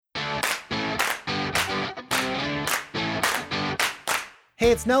Hey,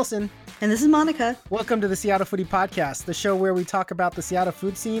 it's Nelson. And this is Monica. Welcome to the Seattle Foodie Podcast, the show where we talk about the Seattle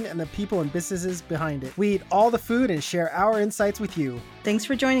food scene and the people and businesses behind it. We eat all the food and share our insights with you. Thanks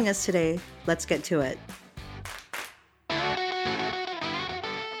for joining us today. Let's get to it.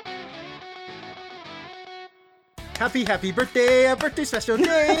 Happy birthday, a birthday special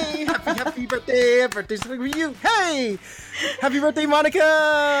day. Happy birthday, a birthday special for you. Hey, happy birthday,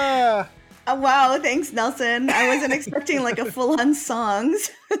 Monica. Oh, wow. Thanks, Nelson. I wasn't expecting like a full-on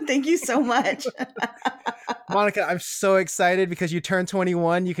songs. Thank you so much. Monica, I'm so excited because you turned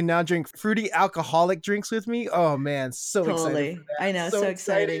 21. You can now drink fruity alcoholic drinks with me. Oh man, so excited for that. I know, so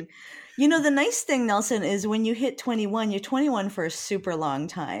exciting. You know, the nice thing, Nelson, is when you hit 21, you're 21 for a super long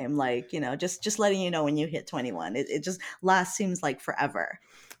time. Like, you know, just letting you know when you hit 21, it just seems like forever.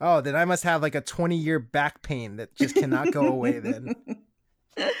 Oh, then I must have like a 20-year back pain that just cannot go away then.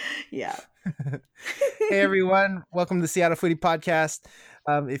 Yeah. Hey everyone, welcome to the Seattle Foodie Podcast.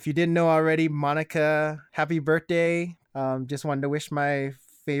 If you didn't know already, Monica, happy birthday. Just wanted to wish my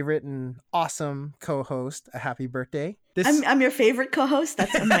favorite and awesome co-host a happy birthday. I'm your favorite co-host.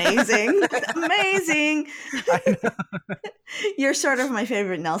 That's amazing. That's amazing. I know. You're sort of my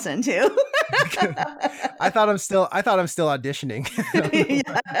favorite Nelson too. I thought I'm still auditioning.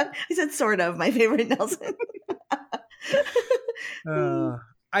 Yeah, I said sort of my favorite Nelson.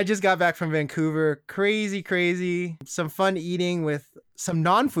 I just got back from Vancouver. Crazy. Some fun eating with some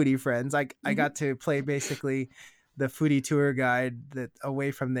non-foodie friends. I got to play basically the foodie tour guide that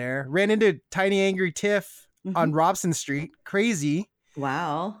away from there. Ran into Tiny Angry Tiff on Robson Street. Crazy.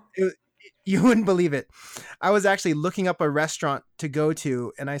 Wow. You wouldn't believe it. I was actually looking up a restaurant to go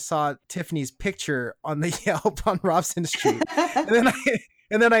to and I saw Tiffany's picture on the Yelp on Robson Street.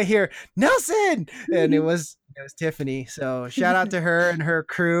 and then I hear Nelson, and it was Tiffany. So shout out to her and her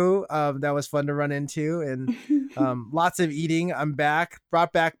crew. That was fun to run into, and lots of eating. I'm back.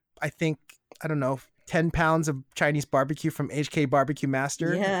 Brought back, I think, 10 pounds of Chinese barbecue from HK Barbecue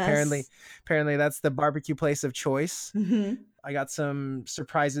Master. Yes. Apparently that's the barbecue place of choice. Mm-hmm. I got some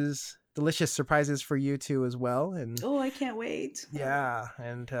delicious surprises for you too as well. And oh, I can't wait. Yeah.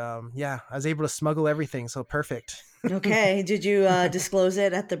 And I was able to smuggle everything. So perfect. Okay. Did you disclose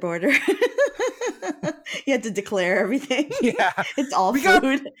it at the border? You had to declare everything. Yeah. It's all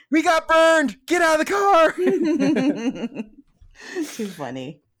food. We got burned. Get out of the car. Too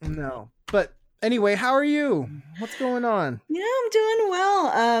funny. No. But anyway, how are you? What's going on? Yeah, I'm doing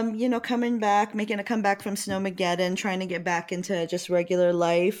well. Coming back, making a comeback from Snowmageddon, trying to get back into just regular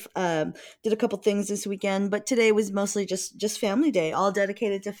life. Did a couple things this weekend, but today was mostly just family day, all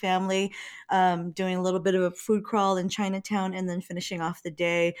dedicated to family. Doing a little bit of a food crawl in Chinatown, and then finishing off the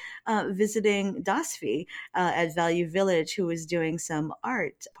day visiting Dasvi at Value Village, who is doing some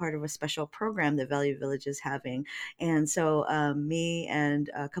art, part of a special program that Value Village is having. And so me and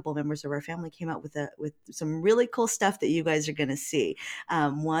a couple of members of our family came out with some really cool stuff that you guys are going to see.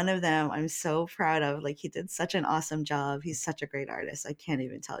 One of them I'm so proud of. Like, he did such an awesome job. He's such a great artist. I can't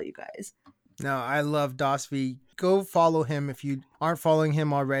even tell you guys. No, I love Dasvi. Go follow him if you aren't following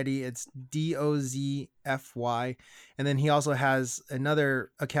him already. It's DOZFY. And then he also has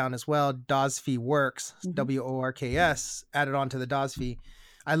another account as well, Dasvi Works, WORKS, added onto the Dasvi.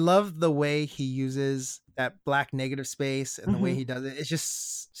 I love the way he uses that black negative space and the way he does it. It's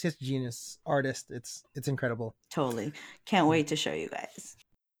just such a genius artist. It's incredible. Totally. Can't wait to show you guys.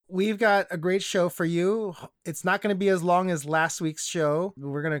 We've got a great show for you. It's not going to be as long as last week's show.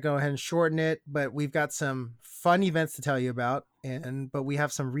 We're going to go ahead and shorten it, but we've got some fun events to tell you about, but we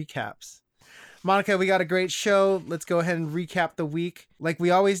have some recaps. Monica, we got a great show. Let's go ahead and recap the week like we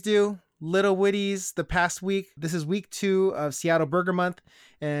always do. Little Witties the past week. This is week 2 of Seattle Burger Month,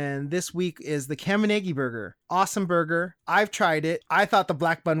 and this week is the Caminegi Burger. Awesome burger. I've tried it. I thought the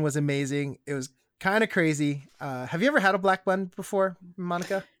black bun was amazing. It was kind of crazy. Have you ever had a black bun before,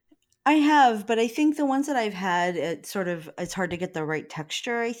 Monica? I have, but I think the ones that I've had, it's hard to get the right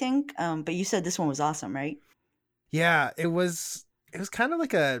texture, I think. But you said this one was awesome, right? Yeah, it was kind of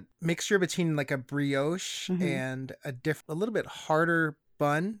like a mixture between like a brioche and a little bit harder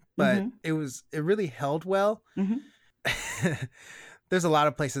bun, but it really held well. There's a lot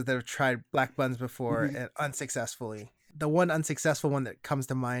of places that have tried black buns before and unsuccessfully. The one unsuccessful one that comes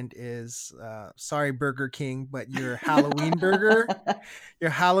to mind is, sorry, Burger King, but your Halloween burger, your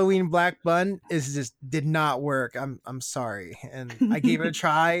Halloween black bun did not work. I'm sorry. And I gave it a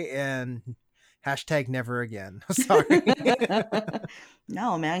try and #never again. Sorry.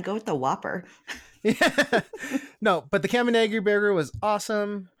 No, man, go with the Whopper. Yeah. No, but the Caminegi burger was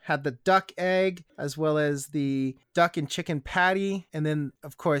awesome. Had the duck egg as well as the duck and chicken patty. And then,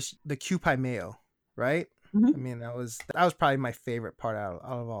 of course, the Kewpie mayo, right? Mhm. I mean, that was probably my favorite part out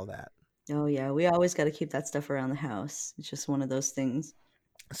of all that. Oh yeah, we always got to keep that stuff around the house. It's just one of those things.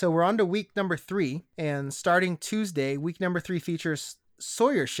 So we're on to week number 3, and starting Tuesday, week number 3 features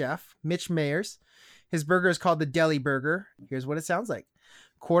Sawyer chef Mitch Mayers. His burger is called the Deli Burger. Here's what it sounds like: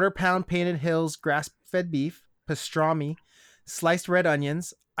 quarter-pound Painted Hills grass-fed beef, pastrami, sliced red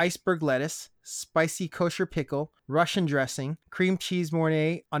onions, iceberg lettuce, spicy kosher pickle, Russian dressing, cream cheese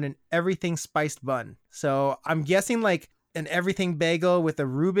mornay on an everything spiced bun. So I'm guessing like an everything bagel with a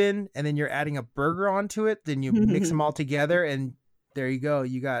Reuben, and then you're adding a burger onto it. Then you mix them all together, and there you go.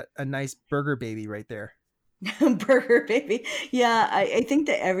 You got a nice burger baby right there. Burger baby. Yeah, I think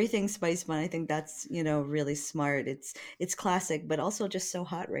that everything spice bun, I think that's, really smart. It's classic, but also just so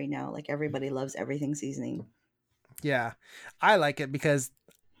hot right now. Like everybody loves everything seasoning. Yeah, I like it because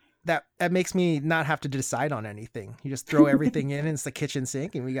that makes me not have to decide on anything. You just throw everything in, and it's the kitchen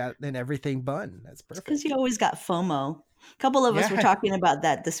sink, and we got an everything bun. That's Because perfect. you always got FOMO. A couple of us were Yeah. talking about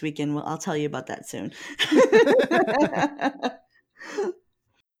that this weekend. Well, I'll tell you about that soon.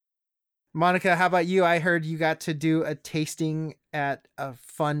 Monica, how about you? I heard you got to do a tasting at a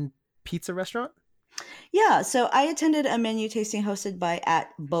fun pizza restaurant. Yeah, so I attended a menu tasting hosted by at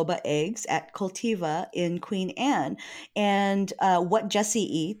Boba Eggs at Cultiva in Queen Anne, and What Jessie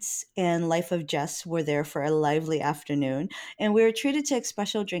Eats and Life of Jess were there for a lively afternoon, and we were treated to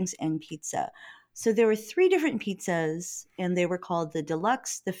special drinks and pizza. So there were three different pizzas, and they were called the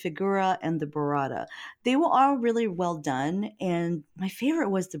Deluxe, the Figura, and the Burrata. They were all really well done, and my favorite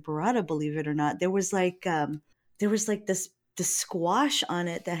was the Burrata. Believe it or not, there was like this squash on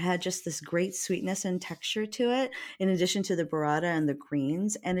it that had just this great sweetness and texture to it, in addition to the burrata and the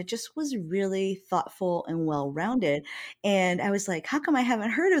greens. And it just was really thoughtful and well rounded. And I was like, how come I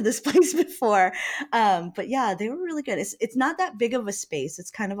haven't heard of this place before? But yeah, they were really good. It's not that big of a space, it's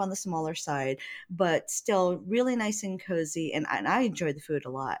kind of on the smaller side, but still really nice and cozy. And I enjoyed the food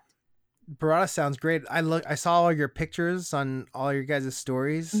a lot. Burrata sounds great. I saw all your pictures on all your guys'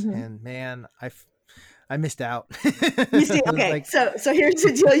 stories, Mhm. and man, I missed out. You see, It was okay, like, so here's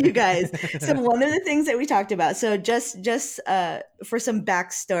the deal, you guys. So one of the things that we talked about, so just for some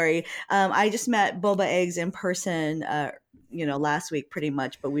backstory, I just met Boba Eggs in person, last week pretty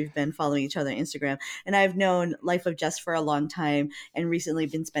much, but we've been following each other on Instagram, and I've known Life of Jess for a long time, and recently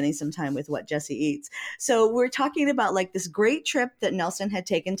been spending some time with What Jessie Eats. So we're talking about like this great trip that Nelson had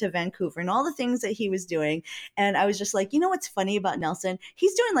taken to Vancouver and all the things that he was doing, and I was just like, what's funny about Nelson?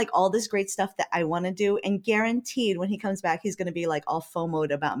 He's doing like all this great stuff that I want to do, and guaranteed when he comes back, he's going to be like all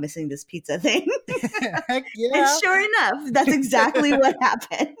FOMO'd about missing this pizza thing. heck And yeah. sure enough, that's exactly what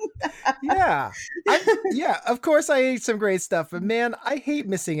happened. Yeah. Yeah, of course I ate some great stuff, but man, I hate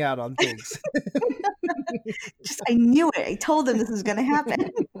missing out on things. Just I knew it. I told him this was going to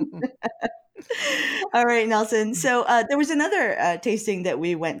happen. All right, Nelson. So there was another tasting that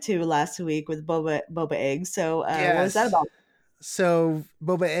we went to last week with Boba Eggs. So what was that Yes. about? So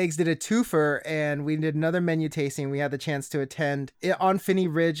Boba Eggs did a twofer, and we did another menu tasting. We had the chance to attend it on Finney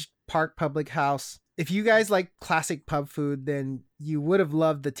Ridge Park Public House. If you guys like classic pub food, then you would have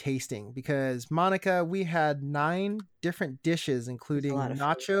loved the tasting, because Monica, we had 9 different dishes, It's a lot including of food.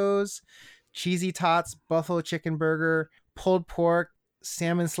 nachos, cheesy tots, buffalo chicken burger, pulled pork,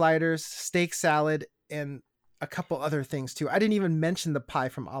 salmon sliders, steak salad, and a couple other things too. I didn't even mention the pie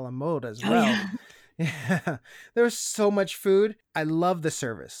from a la mode as Oh well. yeah. Yeah, there was so much food. I love the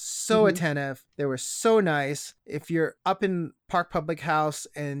service. So Hmm. attentive. They were so nice. If you're up in Park Public House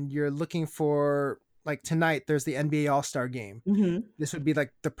and you're looking for, like tonight, there's the NBA All-Star game. Hmm. This would be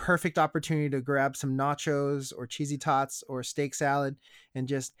like the perfect opportunity to grab some nachos or cheesy tots or steak salad and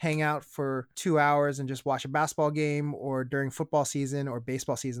just hang out for 2 hours and just watch a basketball game, or during football season or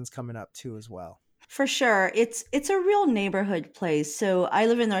baseball season's coming up too as well. For sure. It's a real neighborhood place. So I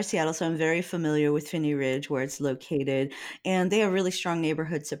live in North Seattle, so I'm very familiar with Finney Ridge, where it's located, and they have really strong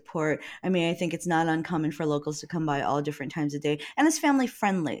neighborhood support. I mean, I think it's not uncommon for locals to come by all different times of day, and it's family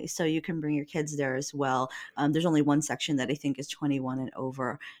friendly, so you can bring your kids there as well. There's only one section that I think is 21 and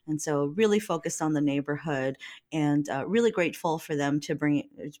over, and so really focused on the neighborhood, and really grateful for them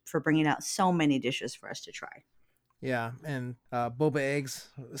for bringing out so many dishes for us to try. Yeah, and boba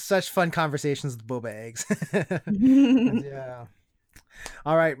eggs, such fun conversations with boba eggs. Yeah.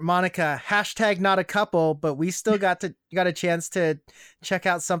 All right, Monica, hashtag not a couple, but we still got a chance to check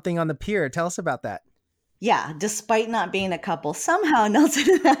out something on the pier. Tell us about that. Yeah, despite not being a couple, somehow Nelson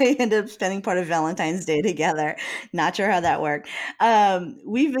and I ended up spending part of Valentine's Day together. Not sure how that worked.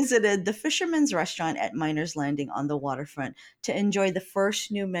 We visited the Fisherman's Restaurant at Miners Landing on the waterfront to enjoy the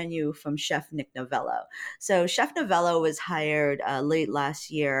first new menu from Chef Nick Novello. So, Chef Novello was hired late last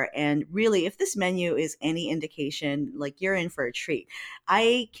year, and really, if this menu is any indication, like you're in for a treat.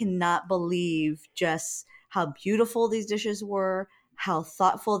 I cannot believe just how beautiful these dishes were, how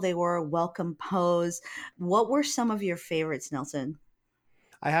thoughtful they were, well composed. What were some of your favorites, Nelson?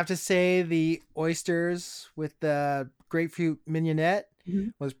 I have to say the oysters with the grapefruit mignonette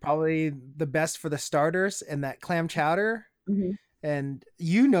Mhm, was probably the best for the starters, and that clam chowder. mhm, And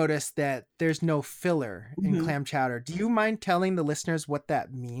you noticed that there's no filler in mhm. clam chowder. Do you mind telling the listeners what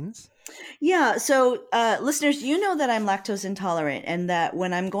that means? Yeah. So, listeners, you know that I'm lactose intolerant, and that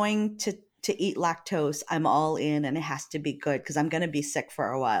when I'm going to eat lactose, I'm all in, and it has to be good because I'm going to be sick for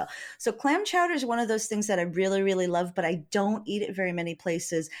a while. So, clam chowder is one of those things that I really, really love, but I don't eat it very many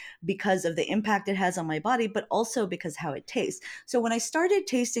places because of the impact it has on my body, but also because how it tastes. So, when I started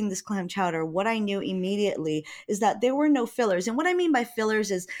tasting this clam chowder, what I knew immediately is that there were no fillers. And what I mean by fillers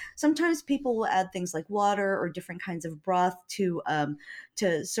is sometimes people will add things like water or different kinds of broth to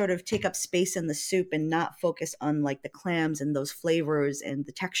sort of take up space in the soup and not focus on like the clams and those flavors and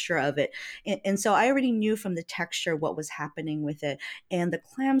the texture of it. And so I already knew from the texture what was happening with it. And the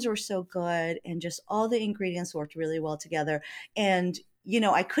clams were so good, and just all the ingredients worked really well together. And,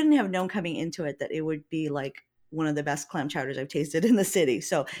 I couldn't have known coming into it that it would be like one of the best clam chowders I've tasted in the city.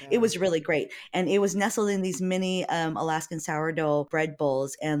 So it Yeah. was really great. And it was nestled in these mini Alaskan sourdough bread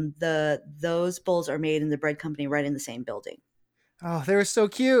bowls. And those bowls are made in the bread company right in the same building. Oh, they were so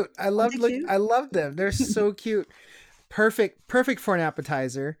cute. Aren't they I cute? loved them. They're so cute. Perfect for an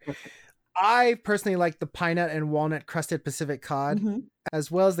appetizer. I personally like the pine nut and walnut crusted Pacific cod, Hmm.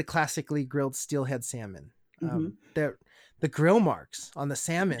 as well as the classically grilled steelhead salmon. Hmm. The grill marks on the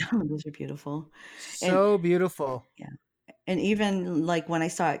salmon, Those are beautiful. And so beautiful. yeah. And even like when I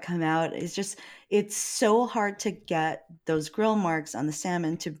saw it come out, it's so hard to get those grill marks on the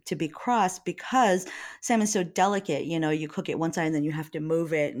salmon to be crossed because salmon's so delicate. You cook it one side and then you have to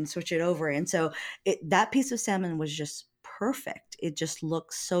move it and switch it over. And so that piece of salmon was just perfect. It just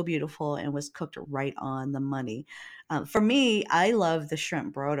looked so beautiful and was cooked right on the money. For me, I love the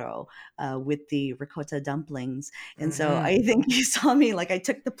shrimp brodo with the ricotta dumplings. And so Hmm. I think you saw me, like I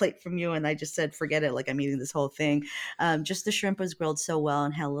took the plate from you and I just said, forget it, like I'm eating this whole thing. Just the shrimp was grilled so well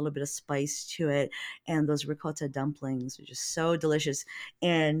and had a little bit of spice to it, and those ricotta dumplings were just so delicious.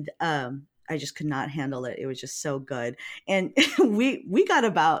 And I just could not handle it. It was just so good. And we got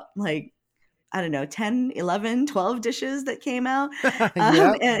about like, I don't know, 10, 11, 12 dishes that came out. Yep.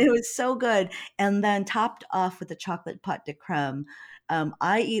 And it was so good. And then topped off with the chocolate pâte de crème.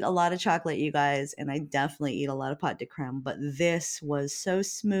 I eat a lot of chocolate, you guys, and I definitely eat a lot of pâte de crème, but this was so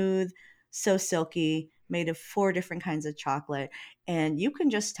smooth, so silky, made of 4 different kinds of chocolate. And you can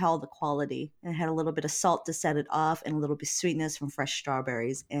just tell the quality. It had a little bit of salt to set it off and a little bit of sweetness from fresh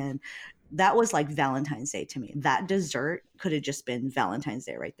strawberries. And that was like Valentine's Day to me. That dessert could have just been Valentine's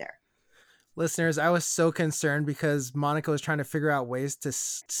Day right there. Listeners, I was so concerned because Monica was trying to figure out ways to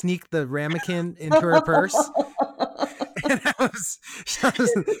sneak the ramekin into her purse. And she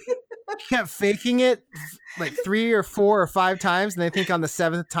kept faking it like 3 or 4 or 5 times. And I think on the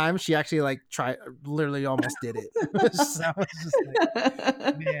 7th time, she actually like literally almost did it. So I was just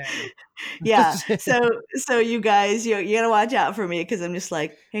like, man. Yeah. So you guys, you gotta watch out for me because I'm just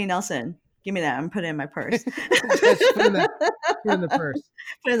like, hey Nelson, give me that. I'm putting it in my purse. Just put in the purse.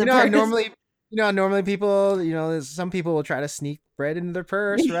 Put it in You the know how purse. normally, people, some people will try to sneak bread into their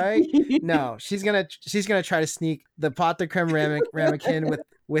purse, right? No, she's gonna try to sneak the pot de creme ramekin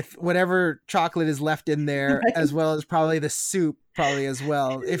with whatever chocolate is left in there, Right. as well as probably the soup, probably as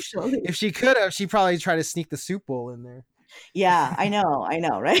well. Totally. If she could have, she probably tried to sneak the soup bowl in there. Yeah, I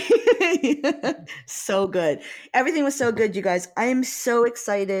know, right? So good. Everything was so good, you guys. I am so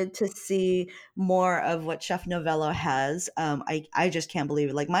excited to see more of what Chef Novello has. I just can't believe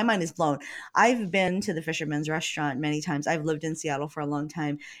it. Like my mind is blown. I've been to the Fisherman's Restaurant many times. I've lived in Seattle for a long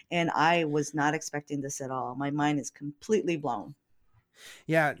time, and I was not expecting this at all. My mind is completely blown.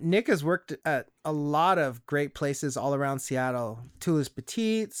 Yeah, Nick has worked at a lot of great places all around Seattle. Toulouse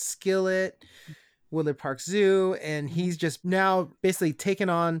Petite, Skillet, Woodland Park Zoo, and he's just now basically taken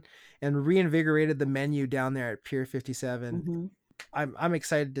on and reinvigorated the menu down there at Pier 57. Mm-hmm. I'm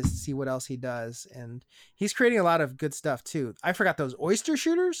excited to see what else he does, and he's creating a lot of good stuff too. I forgot those oyster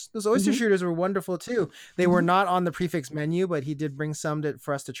shooters. Those oyster Mm-hmm. shooters were wonderful too. They were Mm-hmm. not on the prefix menu, but he did bring some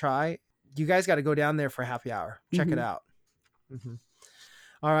for us to try. You guys got to go down there for happy hour. Check it Mm-hmm. out. Mhm.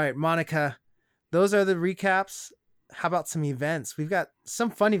 All right, Monica. those are the recaps. How about some events? We've got some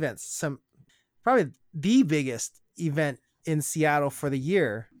fun events, some probably the biggest event in Seattle for the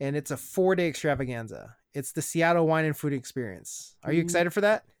year, and it's a 4-day extravaganza. It's the Seattle Wine and Food Experience. Are you excited for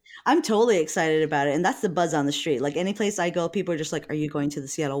that? I'm totally excited about it. And that's the buzz on the street. Like any place I go, people are just like, are you going to the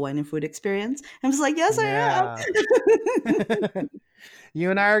Seattle Wine and Food Experience? I'm just like, yes, Yeah. I am.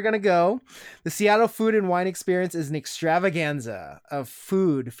 You and I are going to go. The Seattle Food and Wine Experience is an extravaganza of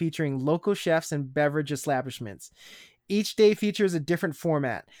food featuring local chefs and beverage establishments. Each day features a different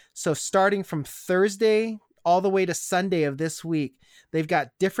format. So starting from Thursday all the way to Sunday of this week, they've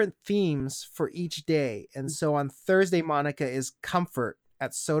got different themes for each day. And so on Thursday, Monica, is comfort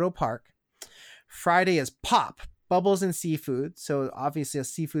at Soto Park. Friday is pop, bubbles and seafood. So obviously a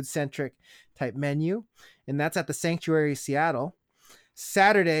seafood centric type menu. And that's at the Sanctuary Seattle.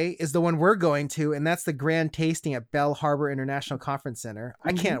 Saturday is the one we're going to, and that's the grand tasting at Bell Harbor International Conference Center.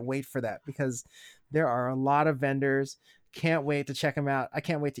 I can't wait for that because there are a lot of vendors. Can't wait to check them out. I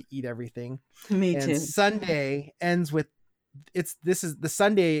can't wait to eat everything. Me and too. Sunday ends with the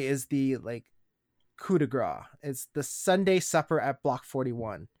Sunday is the like coup de grace. It's the Sunday supper at Block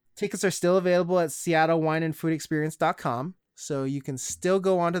 41. Tickets are still available at SeattleWineAndFoodExperience.com. So you can still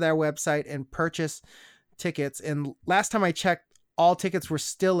go onto their website and purchase tickets. And last time I checked, all tickets were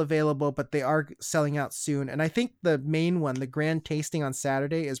still available, but they are selling out soon. And I think the main one, the grand tasting on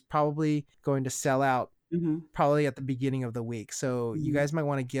Saturday, is probably going to sell out probably at the beginning of the week. So you guys might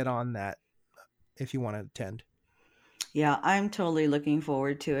want to get on that if you want to attend. Yeah, I'm totally looking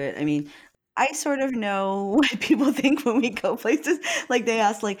forward to it. I mean, I sort of know what people think when we go places. Like they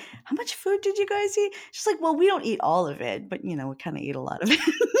ask, like, how much food did you guys eat? She's like, well, we don't eat all of it, but we kind of eat a lot of it.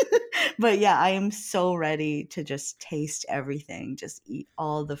 But yeah, I am so ready to just taste everything, just eat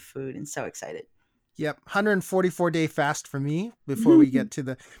all the food, and so excited. Yep, 144-day fast for me before we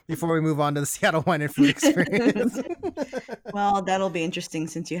move on to the Seattle Wine and Food Experience. Well, that'll be interesting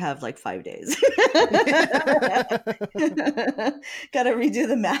since you have like 5 days. Got to redo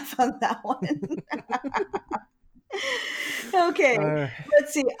the math on that one. Okay,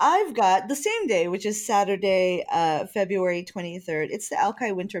 let's see. I've got the same day, which is Saturday, February 23rd. It's the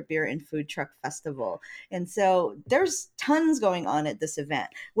Alki Winter Beer and Food Truck Festival. And so there's tons going on at this event.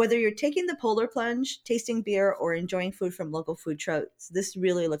 Whether you're taking the polar plunge, tasting beer, or enjoying food from local food trucks, this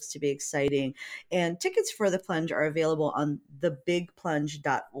really looks to be exciting. And tickets for the plunge are available on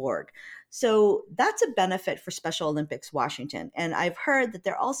thebigplunge.org. So that's a benefit for Special Olympics Washington. And I've heard that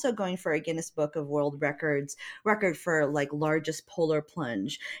they're also going for a Guinness Book of World Record for like largest polar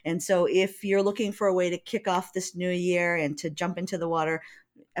plunge. And so if you're looking for a way to kick off this new year and to jump into the water,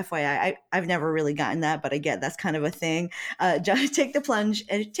 FYI, I've never really gotten that, but I get that's kind of a thing. Just take the plunge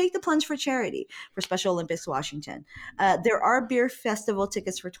for charity for Special Olympics Washington. There are beer festival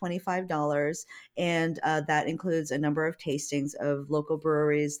tickets for $25, and that includes a number of tastings of local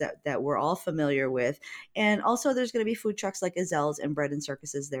breweries that we're all familiar with. And also there's going to be food trucks like Azel's and Bread and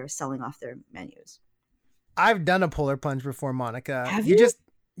Circuses there selling off their menus. I've done a polar plunge before, Monica. Have you?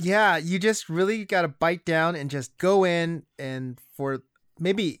 You just really got to bite down and just go in, and for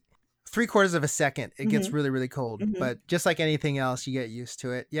maybe 3/4 of a second, it gets really, really cold. But just like anything else, you get used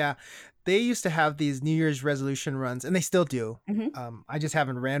to it. Yeah. They used to have these New Year's resolution runs, and they still do. I just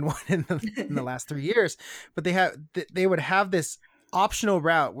haven't ran one in the last 3 years, but they would have this optional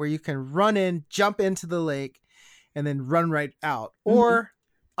route where you can run in, jump into the lake, and then run right out. Or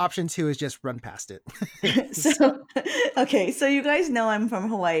option 2 is just run past it. So you guys know I'm from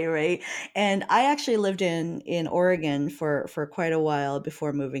Hawaii, right? And I actually lived in Oregon for quite a while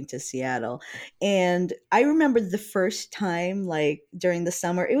before moving to Seattle. And I remember the first time, like during the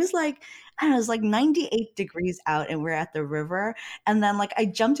summer, it was like, I don't know, it was like 98 degrees out and we're at the river. And then like I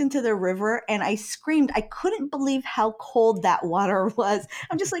jumped into the river and I screamed. I couldn't believe how cold that water was.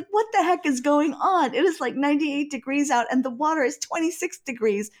 I'm just like, what the heck is going on? It is like 98 degrees out and the water is 26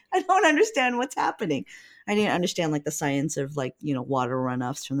 degrees. I don't understand what's happening. I didn't understand like the science of like, water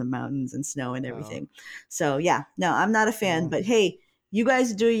runoffs from the mountains and snow and everything. So yeah, no, I'm not a fan, but hey, you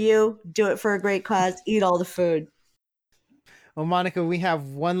guys do it for a great cause, eat all the food. Well, Monica, we have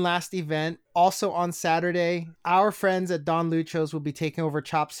one last event. Also on Saturday, our friends at Don Lucho's will be taking over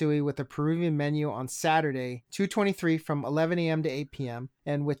Chop Suey with a Peruvian menu on Saturday, 2/23 from 11 a.m. to 8 p.m.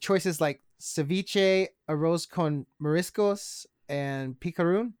 And with choices like ceviche, arroz con mariscos, and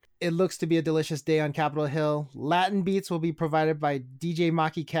picaroon. It looks to be a delicious day on Capitol Hill. Latin beats will be provided by DJ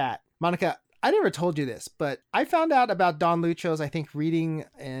Maki Cat. Monica, I never told you this, but I found out about Don Lucho's, I think, reading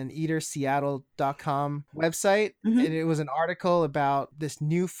an eaterseattle.com website. And it was an article about this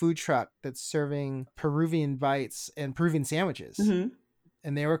new food truck that's serving Peruvian bites and Peruvian sandwiches.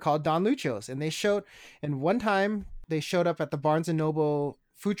 and they were called Don Luchos. And one time they showed up at the Barnes and Noble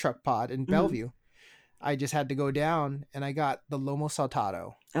food truck pod in Bellevue. I just had to go down and I got the lomo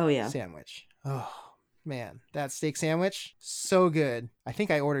saltado sandwich. Oh man, that steak sandwich, so good. I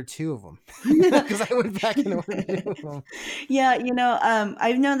think I ordered 2 of them because I went back and ordered 2 of them. Yeah,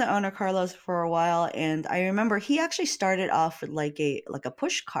 I've known the owner Carlos for a while, and I remember he actually started off with like a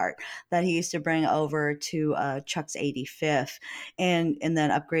push cart that he used to bring over to Chuck's 85th, and then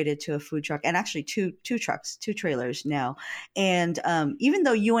upgraded to a food truck, and actually two trucks, 2 trailers now. And even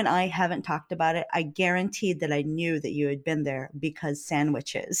though you and I haven't talked about it, I guaranteed that I knew that you had been there because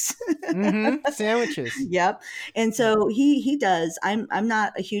sandwiches. Sandwiches. Yep. And so he does. I'm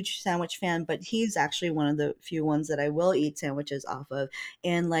not a huge sandwich fan, but he's actually one of the few ones that I will eat sandwiches off of.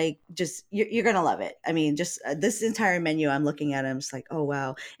 And like, just you're gonna love it. I mean, just this entire menu I'm looking at, I'm just like, oh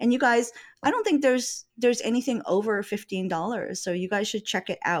wow. And you guys, I don't think there's anything over $15, so you guys should check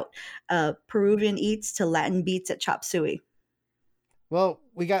it out. Peruvian eats to Latin beats at Chop Suey. Well,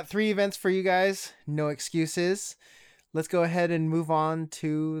 we got 3 events for you guys. No excuses. Let's go ahead and move on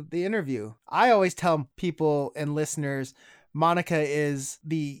to the interview. I always tell people and listeners, Monica is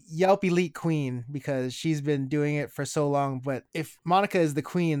the Yelp Elite Queen because she's been doing it for so long. But if Monica is the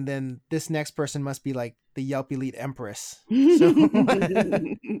queen, then this next person must be like the Yelp Elite Empress. So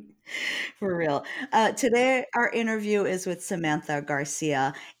For real. Today, our interview is with Samantha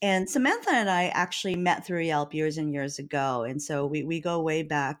Garcia. And Samantha and I actually met through Yelp years and years ago. And so we go way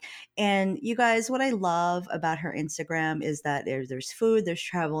back. And you guys, what I love about her Instagram is that there's food, there's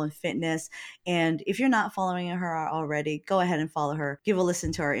travel and fitness. And if you're not following her already, go ahead and follow her. Give a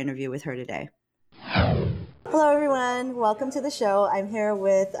listen to our interview with her today. Hello, everyone. Welcome to the show. I'm here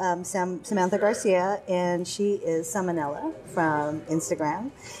with Samantha Garcia, and she is Salmonella from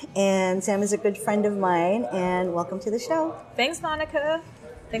Instagram. And Sam is a good friend of mine, and welcome to the show. Thanks, Monica.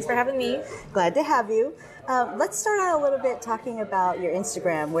 Thanks for having me. Glad to have you. Let's start out a little bit talking about your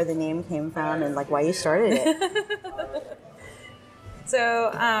Instagram, where the name came from, and like why you started it.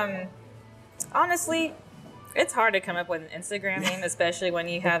 So, honestly, it's hard to come up with an Instagram name, especially when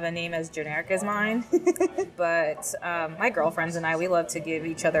you have a name as generic as mine. But my girlfriends and I, we love to give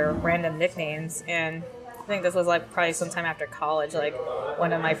each other random nicknames. And I think this was like probably sometime after college. Like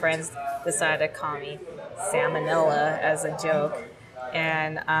one of my friends decided to call me Salmonella as a joke.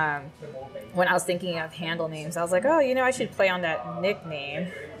 And when I was thinking of handle names, I was like, oh, I should play on that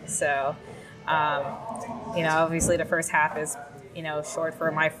nickname. So, obviously the first half is, short for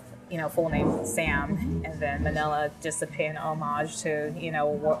my full name, Sam, and then Manila, just to pay an homage to,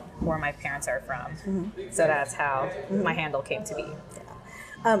 where my parents are from. So that's how my handle came to be.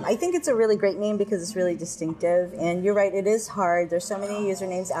 I think it's a really great name because it's really distinctive. And you're right, it is hard. There's so many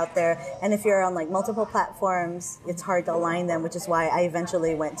usernames out there. And if you're on like multiple platforms, it's hard to align them, which is why I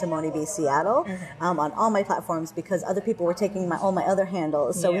eventually went to Moni B Seattle on all my platforms because other people were taking all my other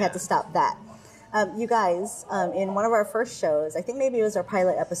handles. So we had to stop that. You guys, in one of our first shows, I think maybe it was our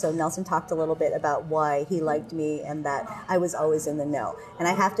pilot episode, Nelson talked a little bit about why he liked me and that I was always in the know. And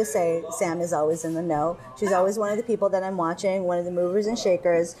I have to say, Sam is always in the know. She's always one of the people that I'm watching, one of the movers and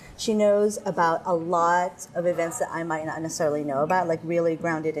shakers. She knows about a lot of events that I might not necessarily know about, like really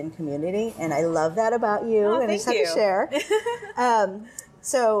grounded in community. And I love that about you. Oh, and I just have you. to share.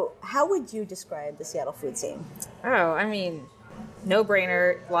 So how would you describe the Seattle food scene? Oh, I mean, no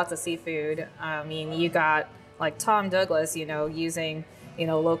brainer, lots of seafood. I mean, you got like Tom Douglas, using,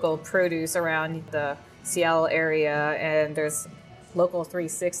 local produce around the Seattle area, and there's Local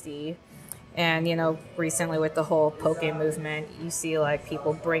 360. And, recently with the whole poke movement, you see like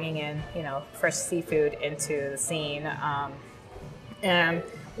people bringing in, fresh seafood into the scene. And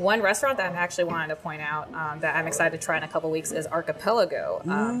one restaurant that I actually wanted to point out that I'm excited to try in a couple weeks is Archipelago,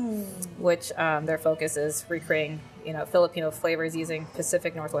 which their focus is recreating, Filipino flavors using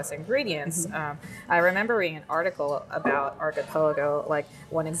Pacific Northwest ingredients. I remember reading an article about Archipelago, like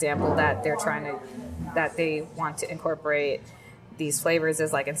one example that they want to incorporate these flavors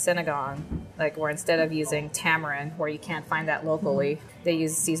is like in Sinigang, like where instead of using tamarind, where you can't find that locally, they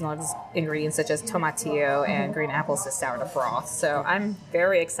use seasonal ingredients such as tomatillo and green apples to sour the broth. So I'm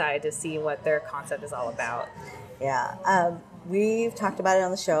very excited to see what their concept is all about. Yeah. We've talked about it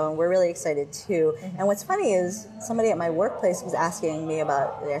on the show, and we're really excited too. And what's funny is somebody at my workplace was asking me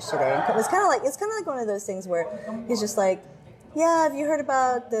about it yesterday. And it's kind of like one of those things where he's just like, yeah, have you heard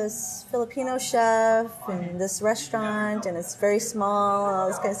about this Filipino chef and this restaurant, and it's very small and all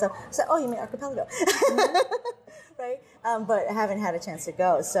this kind of stuff. So, oh, you mean Archipelago. Right? but I haven't had a chance to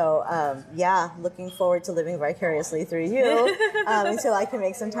go. So, looking forward to living vicariously through you until I can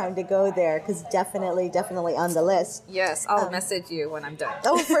make some time to go there, because definitely on the list. Yes, I'll message you when I'm done.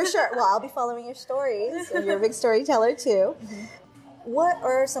 Oh, for sure. Well, I'll be following your stories, and you're a big storyteller too. What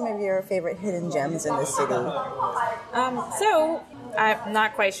are some of your favorite hidden gems in the city? So I'm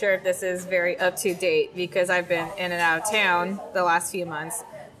not quite sure if this is very up to date because I've been in and out of town the last few months,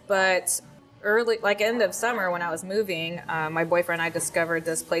 but early, like end of summer when I was moving, my boyfriend and I discovered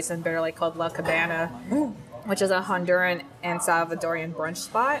this place in Bear Lake called La Cabana, which is a Honduran and Salvadorian brunch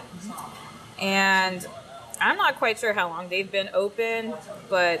spot. And I'm not quite sure how long they've been open,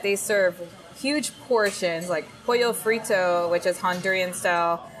 but they serve huge portions like pollo frito, which is Honduran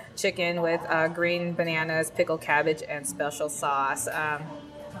style chicken with green bananas, pickled cabbage, and special sauce.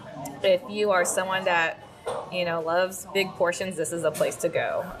 If you are someone that loves big portions, this is a place to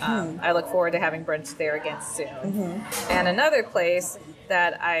go. I look forward to having brunch there again soon. And another place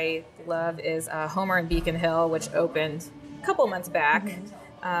that I love is Homer and Beacon Hill, which opened a couple months back.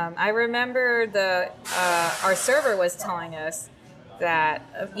 I remember our server was telling us that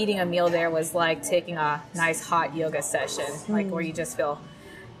eating a meal there was like taking a nice hot yoga session, like where you just feel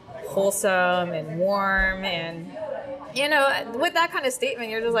wholesome and warm. And, with that kind of statement,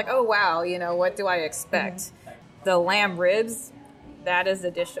 you're just like, oh, wow, what do I expect? The lamb ribs, that is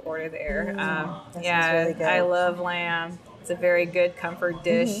the dish to order there. Really good. I love lamb. It's a very good comfort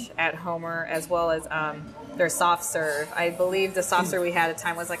dish at Homer, as well as their soft serve. I believe the soft serve we had at the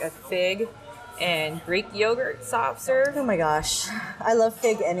time was like a fig and Greek yogurt soft serve. Oh my gosh, I love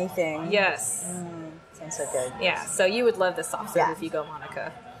fig anything. Yes. Sounds so good. Yeah, so you would love the soft serve if you go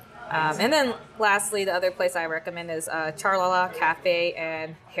Monica. And then lastly, the other place I recommend is Charlala Cafe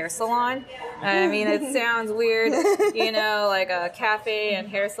and Hair Salon. I mean, it sounds weird, like a cafe and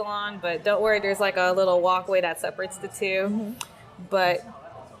hair salon, but don't worry, there's like a little walkway that separates the two. But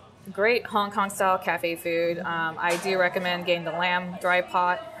great Hong Kong style cafe food. I do recommend getting the lamb dry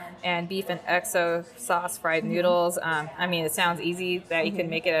pot and beef and XO sauce fried noodles. I mean, it sounds easy that you can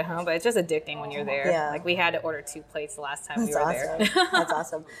make it at home, but it's just addicting when you're there. Yeah. Like, we had to order 2 plates the last time we were there. That's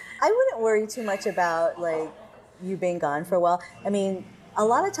awesome. I wouldn't worry too much about, you being gone for a while. I mean, a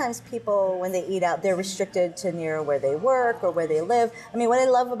lot of times people, when they eat out, they're restricted to near where they work or where they live. I mean, what I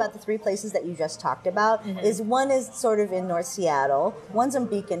love about the 3 places that you just talked about is one is sort of in North Seattle, one's in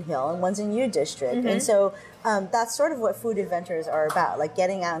Beacon Hill, and one's in U District. And so that's sort of what food adventures are about, like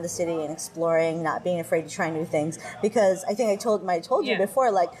getting out in the city and exploring, not being afraid to try new things. Because I think I told you before,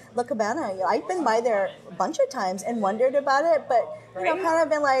 like La Cabana, I've been by there a bunch of times and wondered about it, but kind of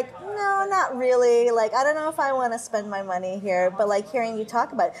been like, no, not really. Like, I don't know if I want to spend my money here, but hearing you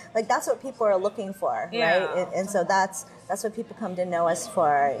talk about it, that's what people are looking for, right? And so that's what people come to know us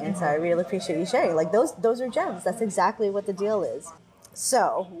for. And so I really appreciate you sharing. Those are gems. That's exactly what the deal is.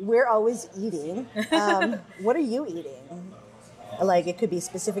 So we're always eating. What are you eating? It could be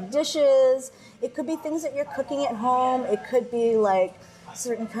specific dishes. It could be things that you're cooking at home. It could be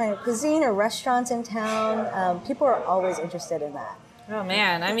certain kind of cuisine or restaurants in town. People are always interested in that. Oh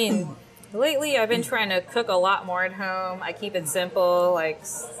man, I mean, lately I've been trying to cook a lot more at home. I keep it simple, like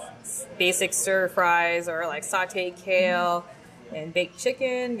basic stir fries or sauteed kale and baked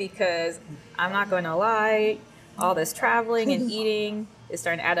chicken, because I'm not going to lie, all this traveling and eating is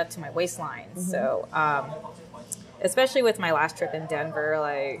starting to add up to my waistline. So, especially with my last trip in Denver,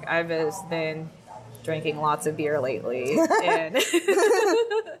 I've just been drinking lots of beer lately, and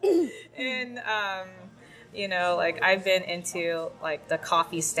I've been into the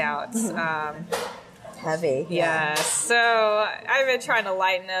coffee stouts. Heavy. Yeah. So I've been trying to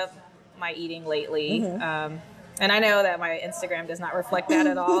lighten up my eating lately. And I know that my Instagram does not reflect that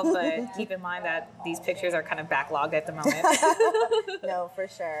at all, but keep in mind that these pictures are kind of backlogged at the moment. No, for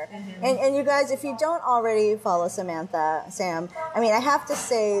sure. And you guys, if you don't already follow Sam, I mean, I have to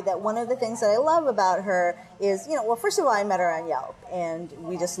say that one of the things that I love about her is, first of all, I met her on Yelp, and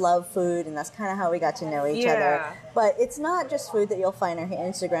we just love food, and that's kind of how we got to know each other. But it's not just food that you'll find on her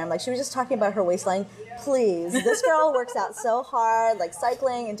Instagram. She was just talking about her waistline. Please, this girl works out so hard,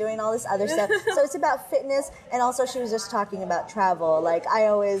 cycling and doing all this other stuff. So it's about fitness, and also she was just talking about travel. I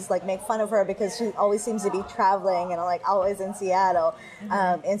always make fun of her because she always seems to be traveling and always in Seattle.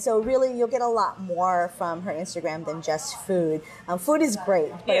 And so really you'll get a lot more from her Instagram than just food. Food is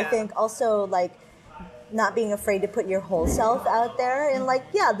great, but I think also not being afraid to put your whole self out there, and like,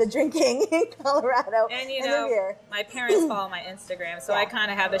 yeah, the drinking in Colorado And you the know, beer. my parents follow my Instagram, so I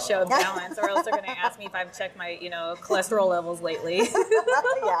kind of have to show balance, or else they're going to ask me if I've checked my, cholesterol levels lately.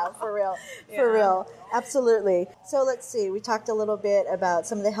 Yeah, for real. For real. Absolutely. So let's see. We talked a little bit about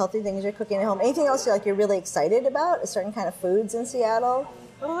some of the healthy things you're cooking at home. Anything else you're really excited about? A certain kind of foods in Seattle?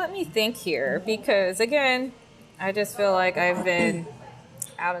 Well, let me think here, because again, I just feel like I've been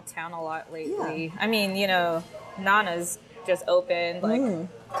out of town a lot lately. Yeah. I mean, Nana's just opened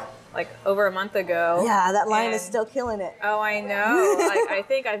like over a month ago. Yeah, that line is still killing it. Oh, I know. I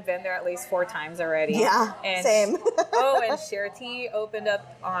think I've been there at least 4 times already. Yeah, and same. and Cherty opened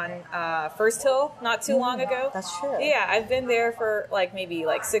up on First Hill not too long ago. That's true. Yeah, I've been there for maybe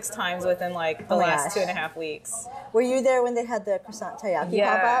 6 times within the last 2.5 weeks. Were you there when they had the croissant taiyaki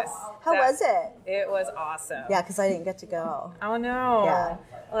Yes. pop-up? How was it? It was awesome. Yeah, because I didn't get to go. Oh, no.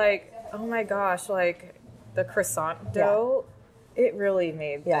 Yeah. Oh my gosh, the croissant dough, it really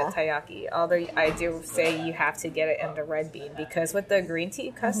made the taiyaki. Although I do say you have to get it in the red bean, because with the green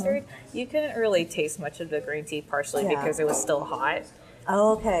tea custard, you couldn't really taste much of the green tea, partially because it was still hot.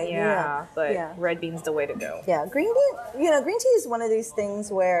 Oh, okay. But red bean's the way to go. Yeah, green tea is one of these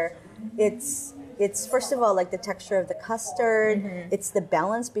things where it's first of all the texture of the custard. It's the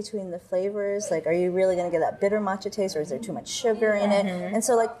balance between the flavors. Are you really going to get that bitter matcha taste, or is there too much sugar in it? And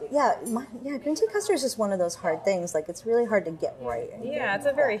so green tea custard is just one of those hard things. It's really hard to get right. Yeah, it's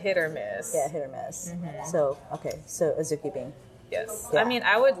a very hit or miss. Yeah, hit or miss. So azuki bean. Yes. Yeah. I mean,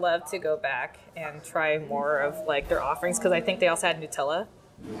 I would love to go back and try more of their offerings, because I think they also had Nutella.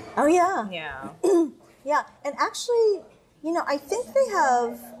 Oh yeah. Yeah. Yeah, and actually, I think they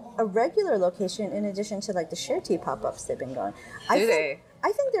have a regular location in addition to the Cherty pop-ups they've been going. Do they?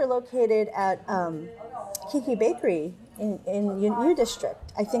 I think they're located at Kiki Bakery in U District.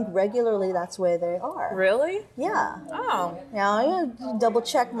 I think regularly that's where they are. Really? Yeah. Oh. Now I gotta double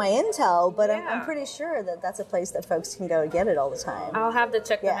check my intel, but I'm Yeah. pretty sure that that's a place that folks can go get it all the time. I'll have to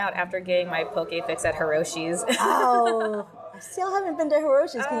check them Yeah. out after getting my poke fix at Hiroshi's. Oh, I still haven't been to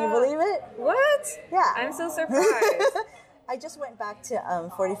Hiroshi's. Can you believe it? What? Yeah. I'm so surprised. I just went back to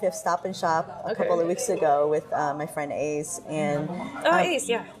 45th Stop and Shop a couple of weeks ago with my friend Ace. And Ace,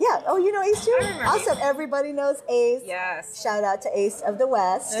 yeah. Yeah. Oh, you know Ace too? I remember Awesome. Ace. Everybody knows Ace. Yes. Shout out to Ace of the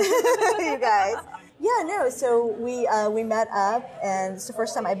West, you guys. Yeah, no. So we met up, and it's the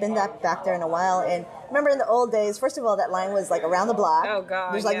first time I've been back there in a while. And remember, in the old days, first of all, that line was around the block. Oh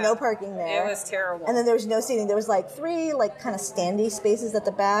God. There's no parking there. It was terrible. And then there was no seating. There was 3 kind of standy spaces at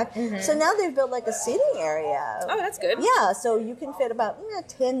the back. So now they've built a seating area. Oh, that's good. Yeah, so you can fit about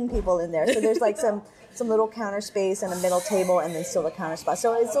 10 people in there. So there's some little counter space and a middle table, and then still a counter spot.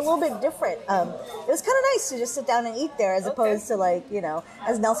 So it's a little bit different. It was kind of nice to just sit down and eat there, as opposed to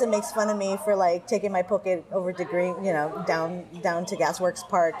as Nelson makes fun of me for taking my poke over to Green, down to Gasworks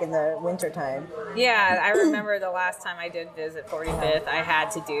Park in the wintertime. Yeah, I remember the last time I did visit 45th, I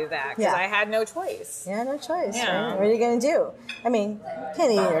had to do that because I had no choice. Yeah, no choice. Yeah. Right? What are you gonna do? I mean, you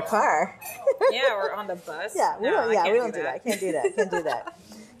can't eat in your car. Yeah, we're on the bus. Yeah, we don't do that. Can't do that.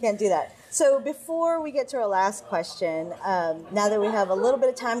 Can't do that. So before we get to our last question, now that we have a little bit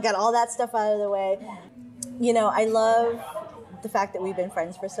of time, got all that stuff out of the way, I love the fact that we've been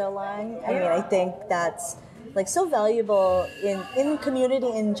friends for so long. I mean, I think that's so valuable in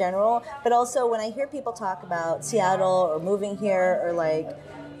community in general, but also when I hear people talk about Seattle or moving here or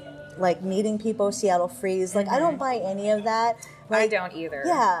like meeting people, Seattle Freeze, I don't buy any of that. I don't either.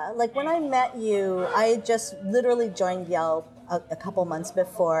 Yeah, when I met you, I just literally joined Yelp a couple months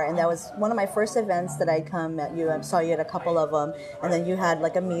before, and that was one of my first events that I'd come at you. I saw you at a couple of them, and then you had a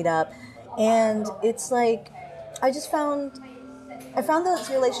meetup, and it's I found those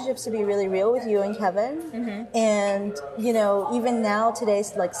relationships to be really real with you and Kevin. And, even now, today,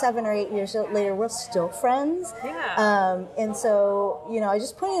 7 or 8 years later, we're still friends. Yeah. And so, I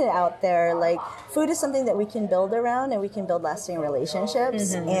just putting it out there, food is something that we can build around, and we can build lasting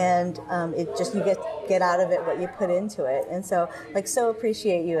relationships. And it just, you get out of it what you put into it. And so, so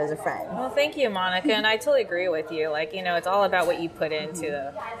appreciate you as a friend. Well, thank you, Monica. And I totally agree with you. It's all about what you put into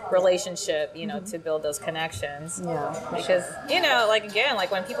the relationship, to build those connections. Yeah. Because, again,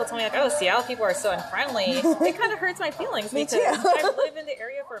 when people tell me, oh, Seattle people are so unfriendly, it kind of hurts my feelings because I've lived in the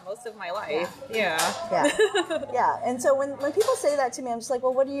area for most of my life. Yeah. Yeah. And so when people say that to me, I'm just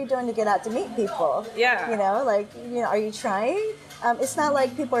well, what are you doing to get out to meet people? Yeah. Are you trying? It's not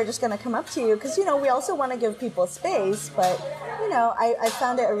like people are just going to come up to you because, we also want to give people space, but, I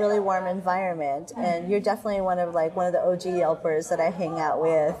found it a really warm environment, and you're definitely one of the OG Yelpers that I hang out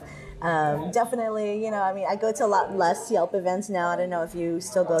with. Definitely, I mean, I go to a lot less Yelp events now. I don't know if you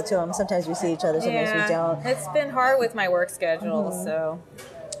still go to them. Sometimes we see each other, sometimes we don't. It's been hard with my work schedule, so.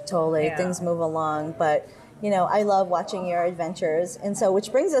 Totally, things move along, but I love watching your adventures. And so,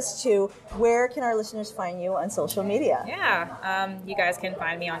 which brings us to, where can our listeners find you on social media? Yeah, you guys can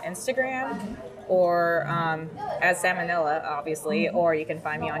find me on Instagram or as Salmonella, obviously, or you can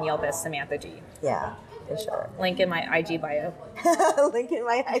find me on Yelp as Samantha G. Yeah, for sure. Link in my IG bio. Link in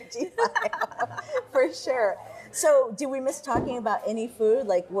my IG bio, for sure. So, did we miss talking about any food?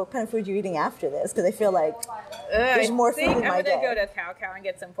 Like, what kind of food you're eating after this? Because I feel like there's more food in my day. I'm going to go to Cow Cow and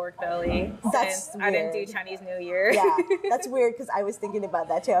get some pork belly. That's since weird. I didn't do Chinese New Year. Yeah, that's weird because I was thinking about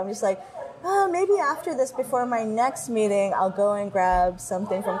that too. I'm just like, maybe after this, before my next meeting, I'll go and grab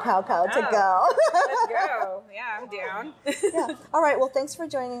something from Cow Cow to go. Let's go. Yeah, I'm down. Yeah. All right. Well, thanks for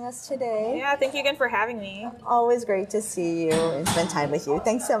joining us today. Yeah, thank you again for having me. Always great to see you and spend time with you.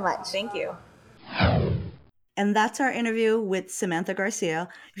 Thanks so much. Thank you. And that's our interview with Samantha Garcia.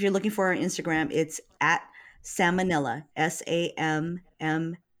 If you're looking for her Instagram, it's at Salmonella, SAMMANILA.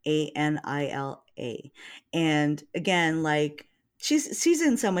 And again, like, she's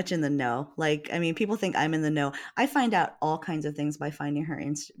in so much in the know. Like, I mean, people think I'm in the know. I find out all kinds of things by finding her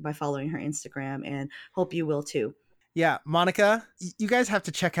by following her Instagram, and hope you will too. Yeah, Monica, you guys have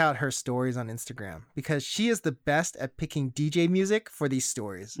to check out her stories on Instagram because she is the best at picking DJ music for these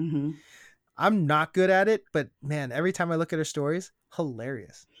stories. Mm-hmm. I'm not good at it, but man, every time I look at her stories,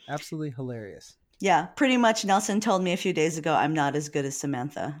 hilarious. Absolutely hilarious. Yeah, pretty much Nelson told me a few days ago I'm not as good as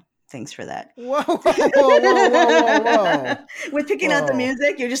Samantha. Thanks for that. Whoa, whoa, whoa, whoa, whoa, whoa. With picking out the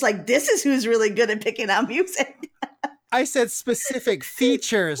music, you're just like, this is who's really good at picking out music. I said specific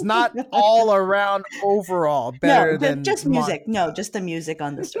features, not all around overall better than just music. No, just the music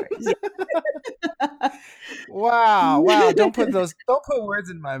on the stories. Wow. Don't put words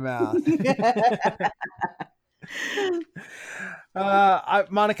in my mouth.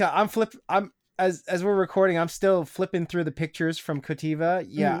 Monica, as we're recording, I'm still flipping through the pictures from Cotiva.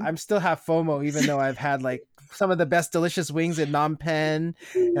 Yeah, I'm still have FOMO, even though I've had like some of the best delicious wings at Phnom Penh,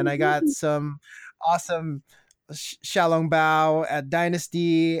 and I got some awesome xiaolong bao at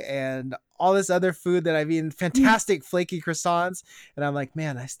Dynasty, and all this other food that I've eaten, fantastic flaky croissants, and I'm like,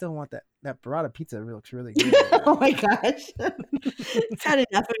 man, I still want that burrata pizza. It looks really good. Oh my gosh. It's had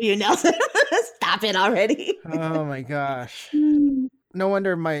enough of you, Nelson. Stop it already. Oh my gosh. No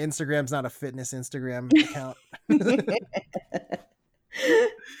wonder my Instagram's not a fitness Instagram account.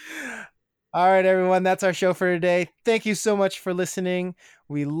 All right, everyone. That's our show for today. Thank you so much for listening.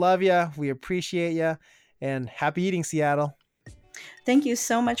 We love you. We appreciate you. And happy eating, Seattle. Thank you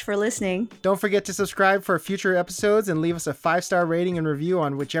so much for listening. Don't forget to subscribe for future episodes and leave us a 5-star rating and review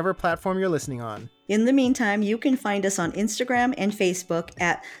on whichever platform you're listening on. In the meantime, you can find us on Instagram and Facebook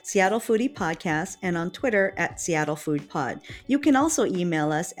at Seattle Foodie Podcast and on Twitter at Seattle Food Pod. You can also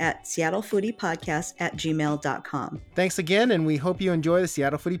email us at seattlefoodiepodcast@gmail.com. Thanks again, and we hope you enjoy the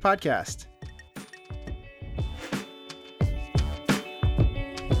Seattle Foodie Podcast.